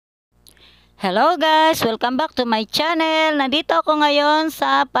Hello guys! Welcome back to my channel. Nandito ako ngayon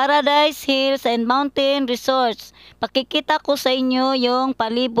sa Paradise Hills and Mountain Resorts. Pakikita ko sa inyo yung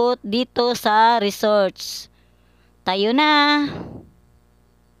palibot dito sa resorts. Tayo na!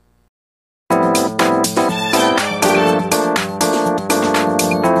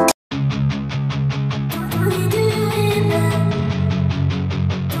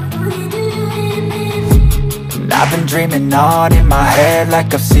 I've been dreaming on in my head like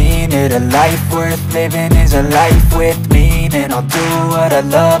I've seen it. A life worth living is a life with meaning. I'll do what I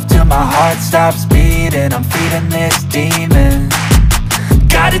love till my heart stops beating. I'm feeding this demon.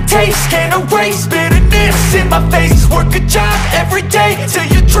 Got a taste, can't erase bitterness in my face. Work a job every day till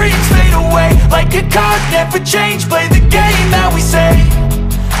your dreams fade away. Like a card, never change, play the game that we say.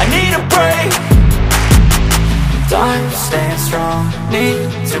 I need a break. Time staying strong, need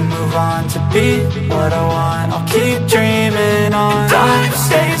to move on to be what I want. I'll keep dreaming on. Time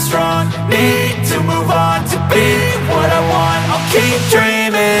staying strong, need to move on to be what I want. I'll keep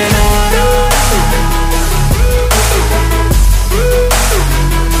dreaming on.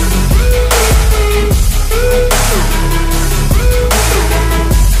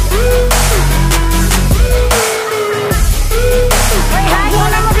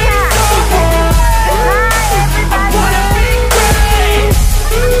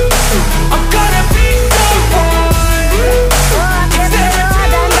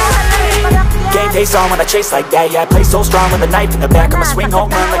 Face on when I chase like that. Yeah, I play so strong with a knife in the back. I'ma swing home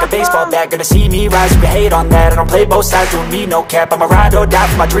run like a baseball bat. Gonna see me rise, you can hate on that. I don't play both sides, doing me no cap. I'ma ride or die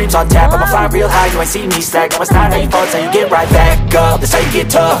for my dreams on tap. I'ma fly real high, you ain't see me slack. No, it's not how you fall, it's how you get right back up. That's how you get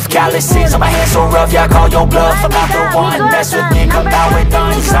tough. Calluses on my hands so rough, yeah, I call your bluff. I'm not the one, mess with me, come out with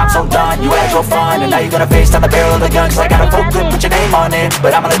none. Cause I'm so done, you had your fun. And now you're gonna face down the barrel of the gun. Cause I got a full clip, put your name on it.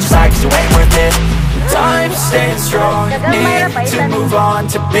 But I'ma let you slide cause you ain't worth it. Time staying strong, need to move on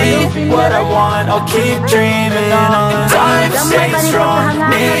to be what I want. I'll keep dreaming on. Time staying strong,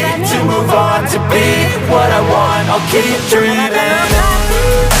 need to move on to be what I want. I'll keep dreaming on.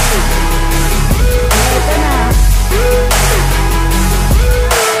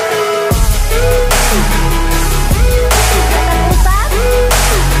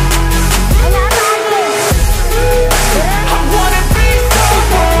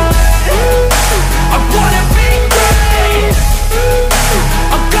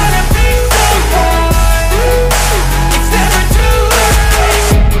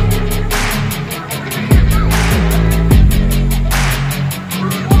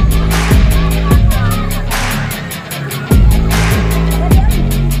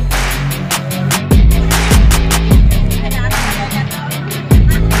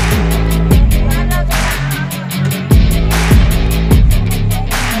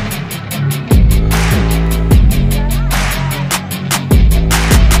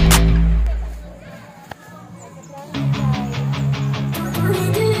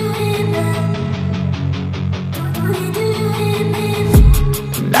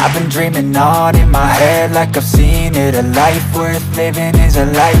 I've been dreaming on in my head like I've seen it. A life worth living is a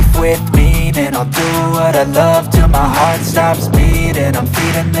life with meaning. I'll do what I love till my heart stops beating. I'm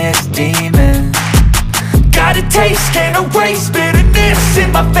feeding this demon. Got a taste, can't erase bitterness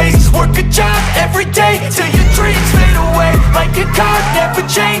in my face. Work a job every day till your dreams fade away. Like a card, never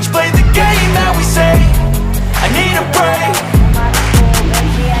change, play the game that we say. I need a break.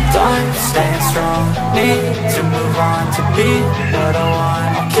 Time staying strong, need to move on to be what I want.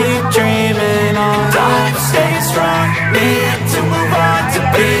 I'll keep dreaming on. Time staying strong, need to move on to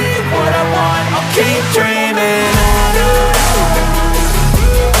be what I want. I'll keep dreaming on.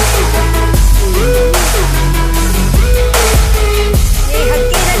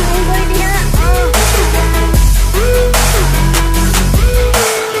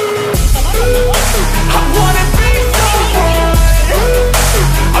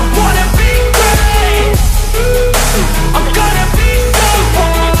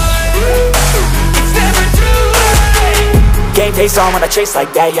 Face on when I chase like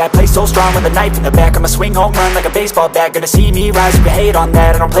that. Yeah, I play so strong with a knife in the back. I'ma swing home run like a baseball bat. Gonna see me rise, you can hate on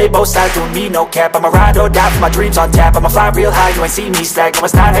that. I don't play both sides, doing me no cap. I'ma ride or die for my dreams on tap. I'ma fly real high, you ain't see me slack. No,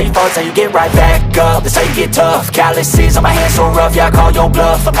 it's not how you fall, it's how you get right back up. That's how you get tough. Calluses on my hands so rough, yeah, I call your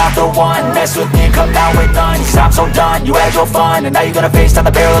bluff. I'm not the one, mess with me, come out with none. Cause I'm so done, you had your fun. And now you're gonna face down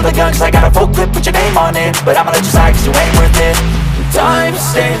the barrel of the gun. Cause I got a full clip, put your name on it. But I'ma let you slide cause you ain't worth it. Time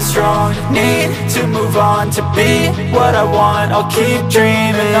staying strong, need to move on to be what I want. I'll keep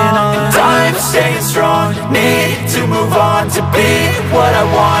dreaming on. Time staying strong, need to move on to be what I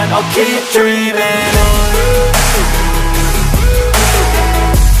want. I'll keep dreaming on.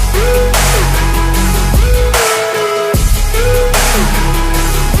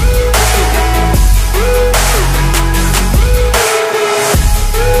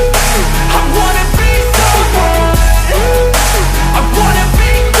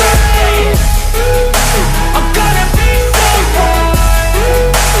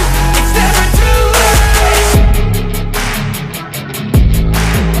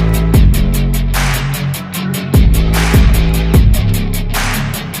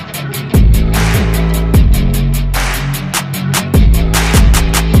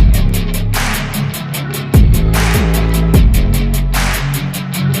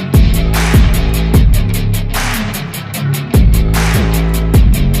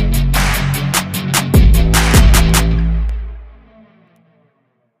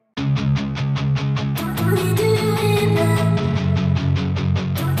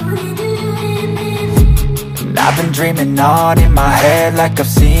 I've been dreaming on in my head like I've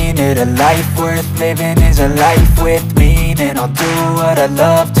seen it. A life worth living is a life with meaning. I'll do what I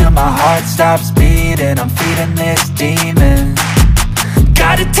love till my heart stops beating. I'm feeding this demon.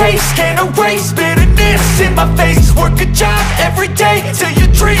 Got a taste, can't erase bitterness in my face. Work a job every day till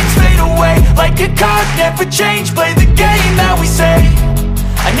your dreams fade away. Like a card, never change, play the game that we say.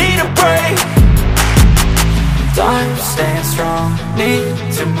 I need a break. I'm staying strong, need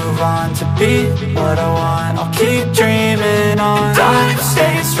to move on to be what I want. I'll keep dreaming on. I'm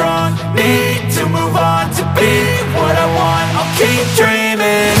staying strong, need to move on to be what I want. I'll keep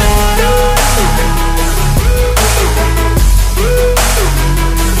dreaming on.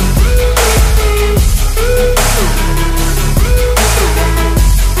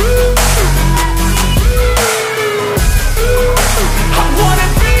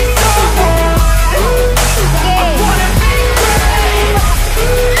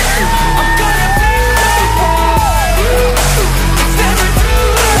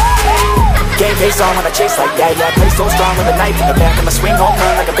 Face on when I chase like that, yeah, I play so strong with a knife in the back. I'ma swing home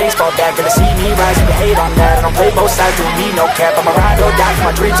run like a baseball bat. Gonna see me rise and you hate on that. I don't play both sides, doing me no cap. I'ma ride or die for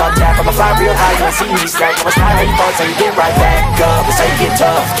my dreams on tap. I'ma fly real high, you ain't see me slack. I'ma smile how you fall, so you get right back up. That's how you get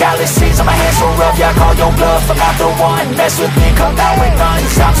tough. Calluses on my hands so rough, yeah, I call your bluff. I'm not the one, mess with me, come down with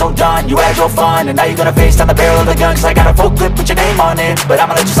guns. I'm so done, you had your fun, and now you're gonna face down the barrel of the gun. Cause I got a full clip with your name on it, but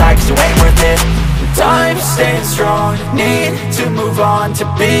I'ma let you slide cause you ain't worth it. I'm staying strong, need to move on to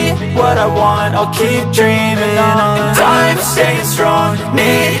be what I want. I'll keep dreaming on. I'm staying strong,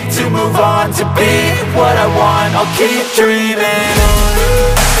 need to move on to be what I want. I'll keep dreaming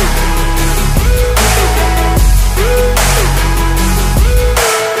on.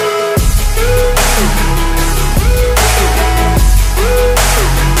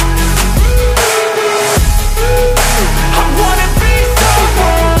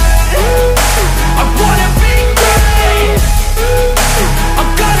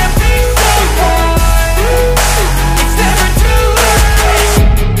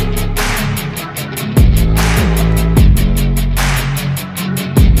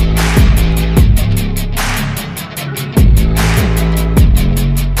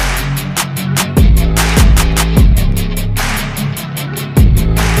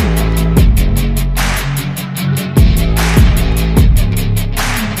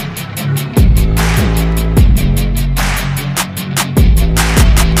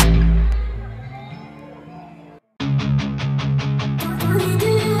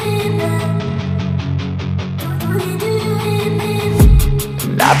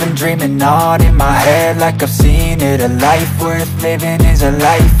 I've been dreaming on in my head like I've seen it. A life worth living is a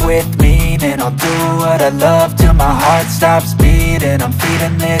life with meaning. I'll do what I love till my heart stops beating. I'm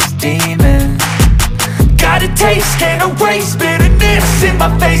feeding this demon. Got a taste, can't erase bitterness in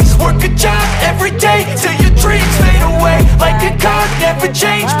my face. Work a job every day till your dreams fade away. Like a card, never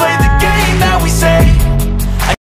change, play the game that we say.